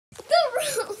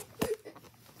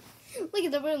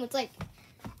look at the room. It's like,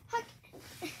 how,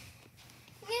 we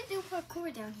have to do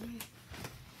parkour down here.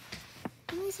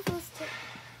 How am I supposed to?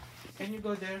 Can you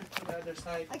go there to the other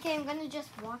side? Okay, I'm gonna just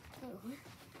walk through.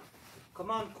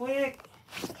 Come on, quick!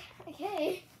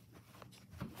 Okay.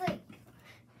 It's like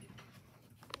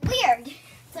weird.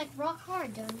 It's like rock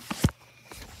hard, done.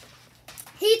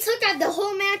 He took out the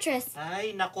whole mattress.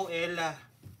 Ay, naku, Ella.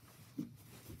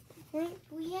 We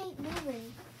ain't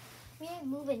moving. We ain't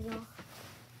moving, y'all.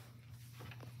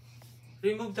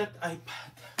 Remove that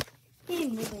iPad. We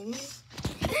ain't moving.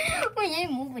 We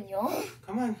ain't moving, y'all.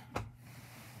 Come on.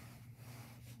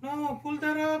 No, pull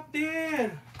that up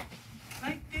there.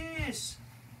 Like this.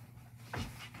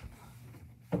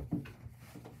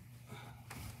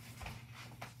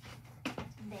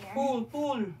 There. Pull,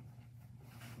 pull.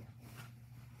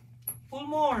 Pull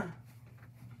more.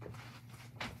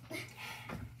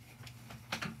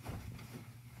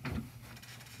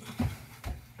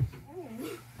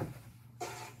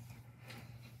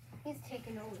 He's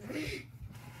taking over.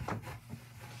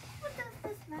 What does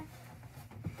this matter?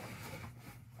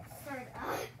 Sorta.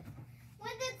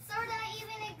 When did sorta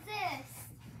even exist?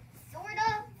 Sorta?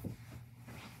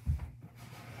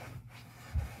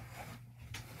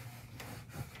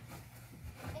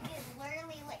 It is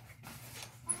literally like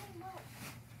 5 months.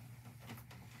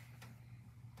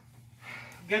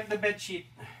 Get the bed sheet.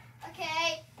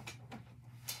 Okay.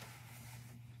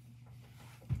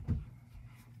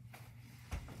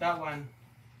 That one.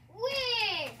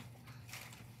 Weird.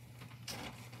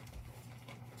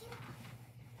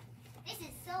 This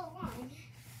is so long.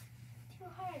 Too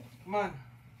hard. Come on.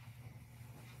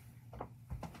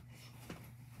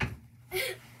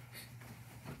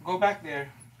 Go back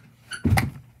there.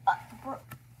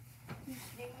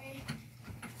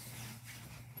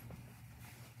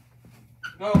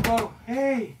 Go, go.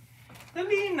 Hey,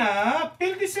 dali na.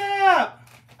 Fill this up.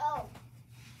 Oh.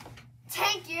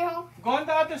 Thank you. Go on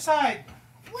the other side.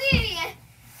 Weird.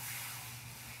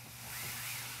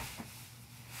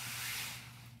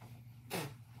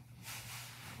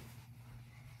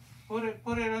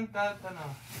 Put it on that,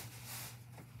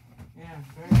 Yeah,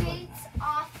 very good. Gates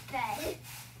off bed.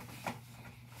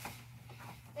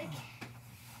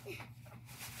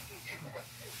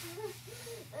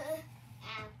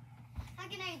 How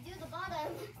can I do the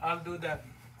bottom? I'll do that.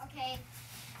 Okay.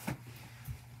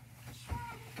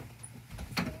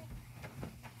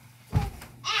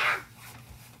 Ah!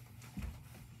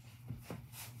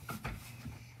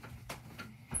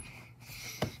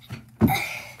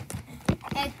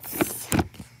 It's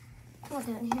what's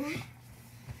down here?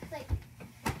 It's like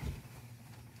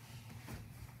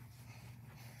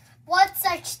what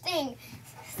such thing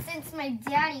since my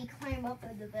daddy climbed up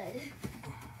in the bed.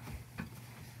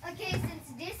 Okay,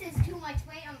 since this is too much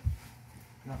weight,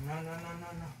 No.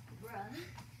 bruh.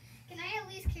 Can I at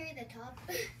least carry the top?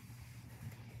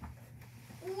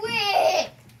 Wait!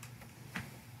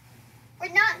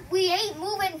 We ain't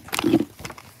moving.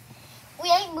 We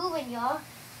ain't moving, y'all.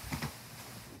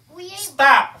 We ain't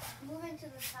Stop! moving to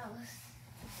this house.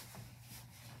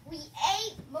 We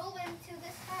ain't moving to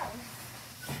this house.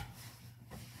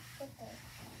 What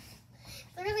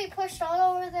the? Literally pushed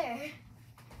all over there.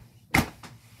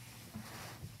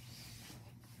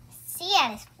 See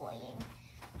at us playing.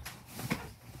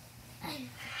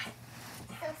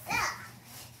 So.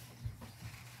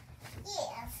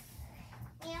 Yes.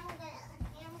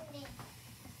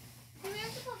 Do we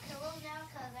have to put pillows now?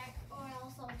 Or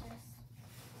else I'll just.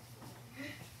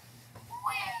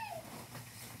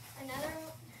 Another.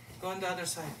 Go on the other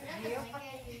side.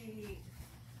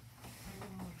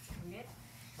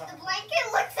 The blanket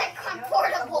looks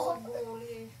uncomfortable.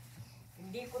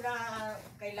 Hindi ko na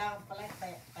kailangan pala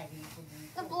tahi ko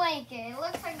dito. The blanket, it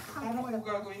looks Paano ko uncomfortable.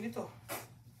 gagawin ito?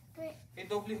 Wait. Eh,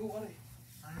 doble ho ka rin.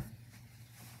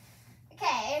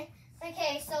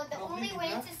 Okay, so the only way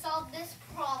to solve this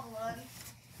problem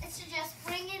is to just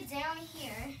bring it down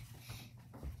here.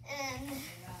 And,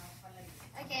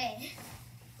 okay.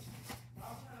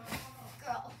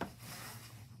 Girl.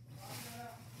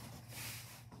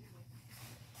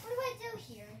 What do I do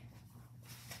here?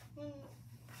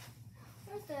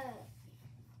 Where's the...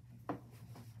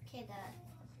 Okay, that.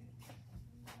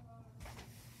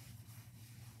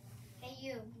 Okay,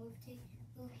 you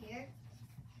move here.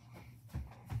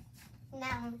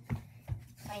 Now,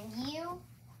 find you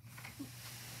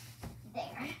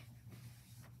there. I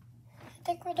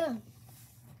think we're done.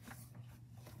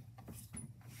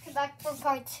 Come back for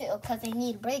part 2 because I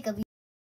need a break of